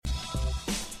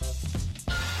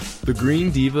The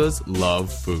Green Divas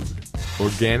love food.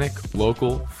 Organic,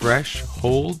 local, fresh,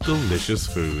 whole, delicious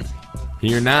food.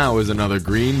 Here now is another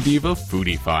Green Diva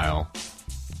Foodie-Phile.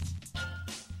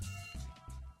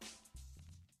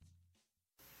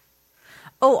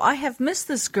 Oh, I have missed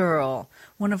this girl.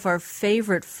 One of our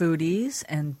favorite foodies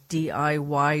and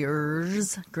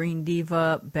DIYers, Green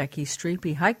Diva Becky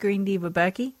Streepy. Hi, Green Diva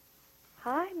Becky.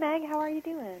 Hi, Meg. How are you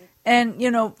doing? And, you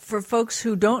know, for folks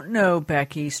who don't know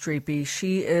Becky Streepy,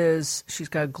 she's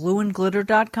got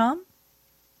glueandglitter.com.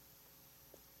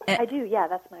 I do, yeah,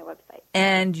 that's my website.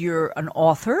 And you're an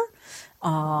author.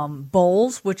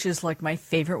 Bowls, which is like my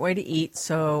favorite way to eat.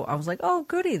 So I was like, oh,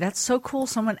 goody, that's so cool.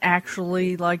 Someone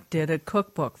actually did a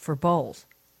cookbook for bowls.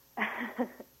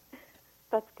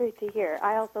 That's great to hear.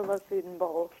 I also love food and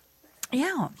bowls.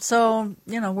 Yeah, so,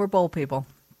 we're bowl people.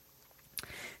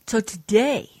 So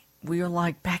today we are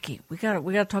like, Becky, we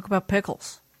gotta talk about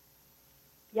pickles.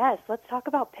 Yes, let's talk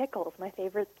about pickles, my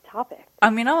favorite topic. I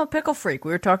mean, I'm a pickle freak.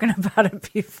 We were talking about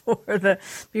it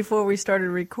before we started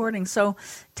recording. So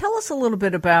tell us a little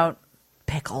bit about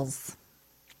pickles.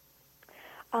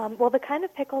 Well, the kind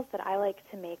of pickles that I like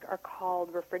to make are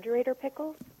called refrigerator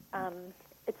pickles.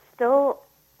 It's still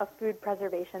a food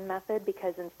preservation method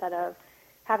because instead of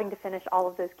having to finish all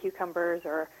of those cucumbers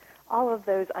or all of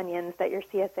those onions that your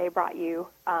CSA brought you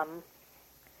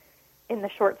in the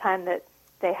short time that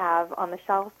they have on the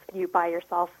shelf, you buy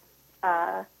yourself,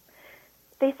 they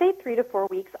say 3 to 4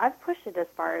 weeks. I've pushed it as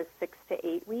far as 6 to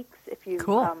 8 weeks if you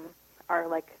are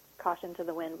like caution to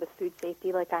the wind with food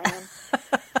safety like I am.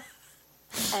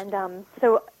 And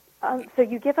so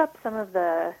you give up some of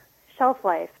the shelf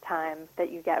life time that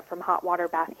you get from hot water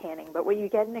bath canning, but what you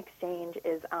get in exchange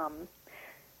is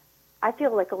I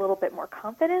feel like a little bit more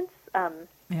confidence.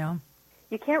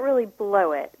 You can't really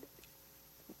blow it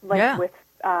with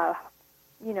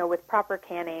with proper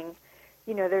canning.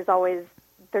 There's a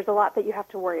lot that you have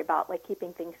to worry about, like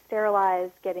keeping things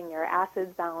sterilized, getting your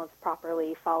acids balanced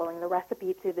properly, following the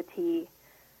recipe to the T.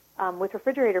 With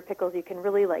refrigerator pickles, you can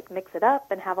really mix it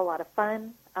up and have a lot of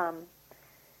fun. I'm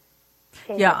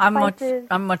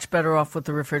much better off with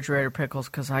the refrigerator pickles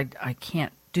because I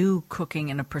can't do cooking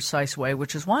in a precise way,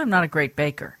 which is why I'm not a great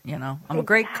baker. I'm a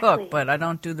great cook, but I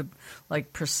don't do the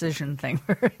precision thing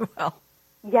very well.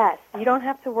 Yes, you don't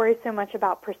have to worry so much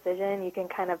about precision. You can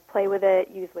kind of play with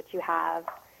it, use what you have,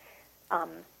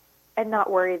 and not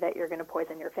worry that you're going to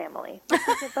poison your family, which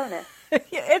is a bonus.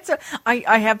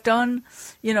 I have done,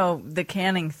 the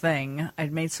canning thing. I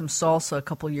made some salsa a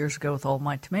couple years ago with all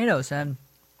my tomatoes, and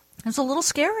it's a little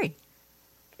scary.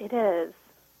 It is.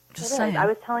 Just saying. I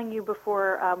was telling you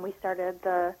before we started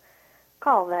the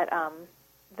call that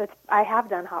I have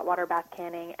done hot water bath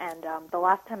canning, and the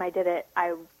last time I did it,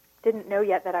 I didn't know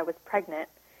yet that I was pregnant,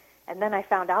 and then I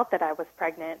found out that I was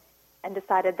pregnant and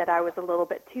decided that I was a little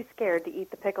bit too scared to eat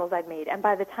the pickles I'd made. And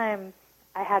by the time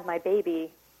I had my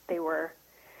baby, they were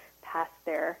past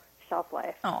their shelf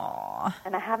life. Aww.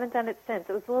 And I haven't done it since.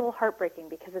 It was a little heartbreaking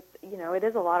because it's it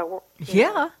is a lot of work.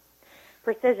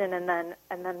 Precision, and then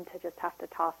to just have to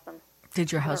toss them.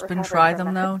 Did your husband try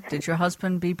them though? Did your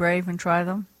husband be brave and try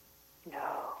them?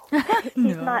 No.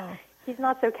 He's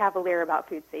not so cavalier about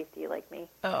food safety like me.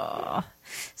 Oh,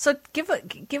 so give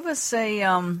us a.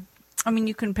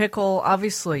 You can pickle.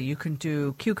 Obviously, you can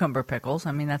do cucumber pickles.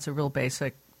 I mean, that's a real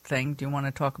basic thing. Do you want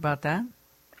to talk about that?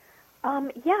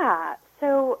 Yeah.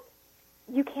 So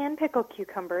you can pickle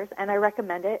cucumbers, and I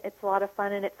recommend it. It's a lot of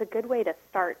fun, and it's a good way to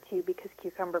start too because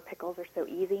cucumber pickles are so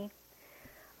easy.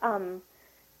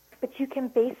 But you can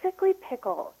basically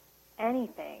pickle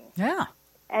anything. Yeah.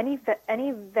 Any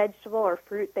vegetable or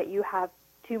fruit that you have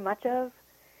too much of,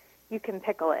 you can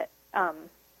pickle it.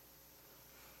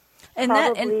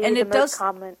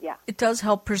 It does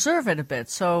help preserve it a bit.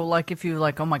 So, if you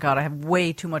oh my God, I have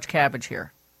way too much cabbage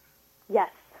here. Yes.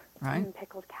 Right.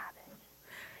 Pickled cabbage.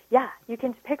 Yeah, you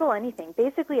can pickle anything.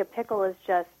 Basically, a pickle is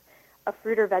just a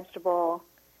fruit or vegetable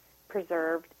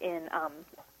preserved in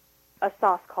a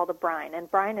sauce called a brine, and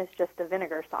brine is just a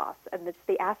vinegar sauce, and it's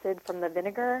the acid from the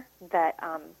vinegar that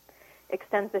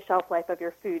extends the shelf life of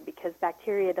your food because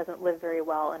bacteria doesn't live very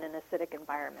well in an acidic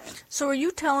environment. So are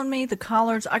you telling me the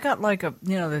collards, I got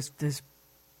this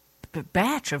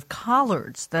batch of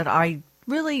collards that I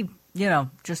really,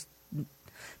 just,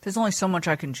 there's only so much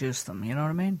I can juice them, you know what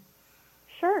I mean?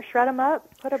 Sure, shred them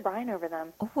up, put a brine over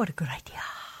them. Oh, what a good idea.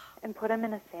 And put them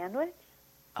in a sandwich.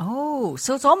 Oh,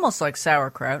 so it's almost like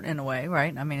sauerkraut in a way,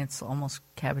 right? I mean, it's almost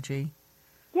cabbagey.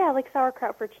 Yeah, like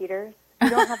sauerkraut for cheaters. You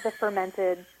don't have the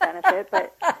fermented benefit,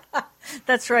 but...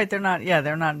 That's right. They're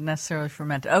not necessarily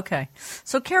fermented. Okay.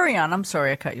 So carry on. I'm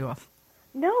sorry I cut you off.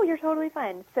 No, you're totally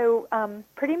fine. So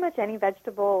pretty much any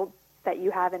vegetable that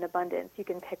you have in abundance, you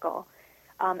can pickle.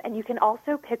 And you can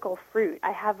also pickle fruit.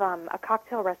 I have a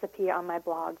cocktail recipe on my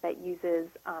blog that uses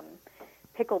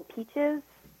pickled peaches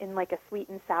in like a sweet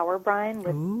and sour brine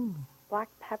with black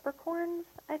peppercorns,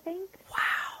 I think.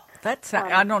 Wow.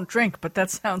 I don't drink, but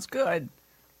that sounds good.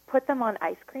 Put them on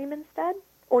ice cream instead.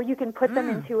 Or you can put them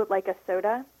into like a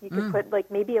soda. You can put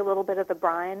like maybe a little bit of the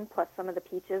brine plus some of the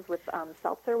peaches with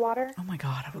seltzer water. Oh my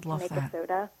God, I would love make that. Make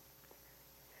a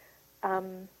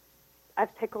soda.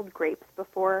 I've pickled grapes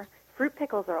before. Fruit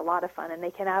pickles are a lot of fun, and they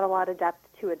can add a lot of depth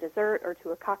to a dessert or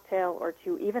to a cocktail or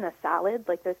to even a salad.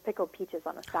 Like those pickled peaches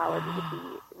on a salad would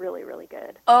be really, really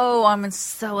good. Oh, I'm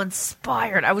so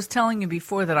inspired. I was telling you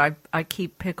before that I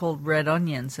keep pickled red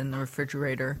onions in the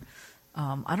refrigerator.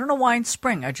 I don't know why in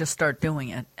spring I just start doing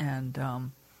it, and,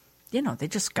 they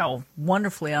just go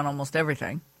wonderfully on almost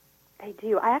everything. They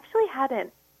do. I actually had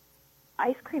an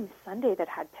ice cream sundae that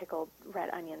had pickled red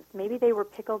onions. Maybe they were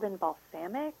pickled in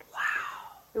balsamic. Wow.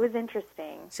 It was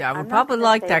interesting. See, I would probably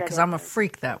like that because I'm a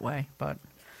freak that way. But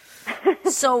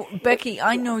so, Becky,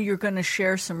 I know you're going to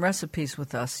share some recipes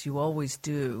with us. You always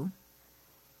do.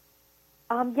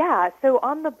 Yeah. So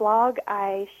on the blog,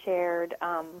 I shared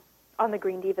on the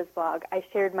Green Divas blog, I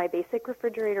shared my basic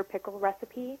refrigerator pickle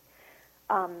recipe.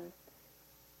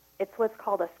 It's what's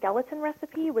called a skeleton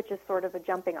recipe, which is sort of a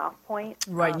jumping off point.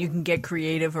 Right. You can get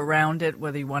creative around it,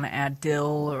 whether you want to add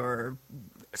dill or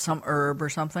some herb or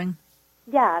something.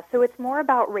 Yeah, so it's more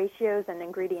about ratios and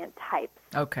ingredient types.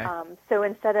 Okay. So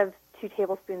instead of 2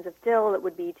 tablespoons of dill, it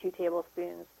would be 2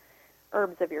 tablespoons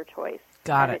herbs of your choice.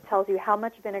 Got it. It tells you how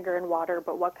much vinegar and water,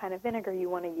 but what kind of vinegar you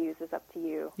want to use is up to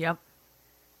you. Yep.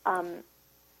 And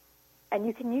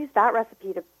you can use that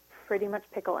recipe to pretty much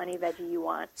pickle any veggie you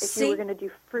want. If you were going to do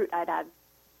fruit, I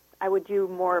would do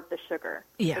more of the sugar.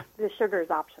 Yeah. The sugar is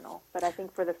optional, but I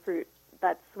think for the fruit,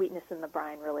 that sweetness in the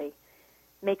brine really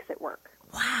makes it work.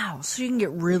 Wow, so you can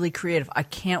get really creative. I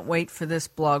can't wait for this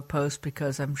blog post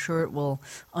because I'm sure it will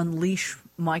unleash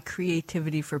my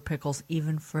creativity for pickles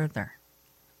even further.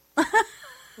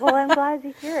 Well, I'm glad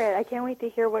to hear it. I can't wait to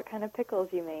hear what kind of pickles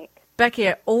you make. Becky,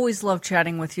 I always love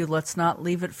chatting with you. Let's not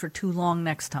leave it for too long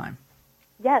next time.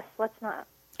 Yes, let's not.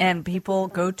 And people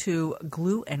go to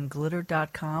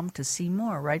glueandglitter.com to see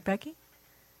more, right, Becky?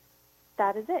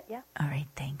 That is it, yeah. All right,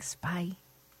 thanks. Bye.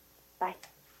 Bye.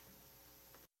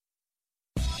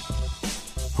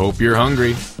 Hope you're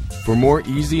hungry. For more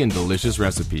easy and delicious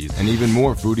recipes and even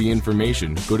more foodie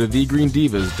information, go to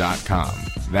thegreendivas.com.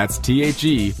 That's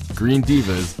THE,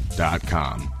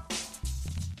 greendivas.com.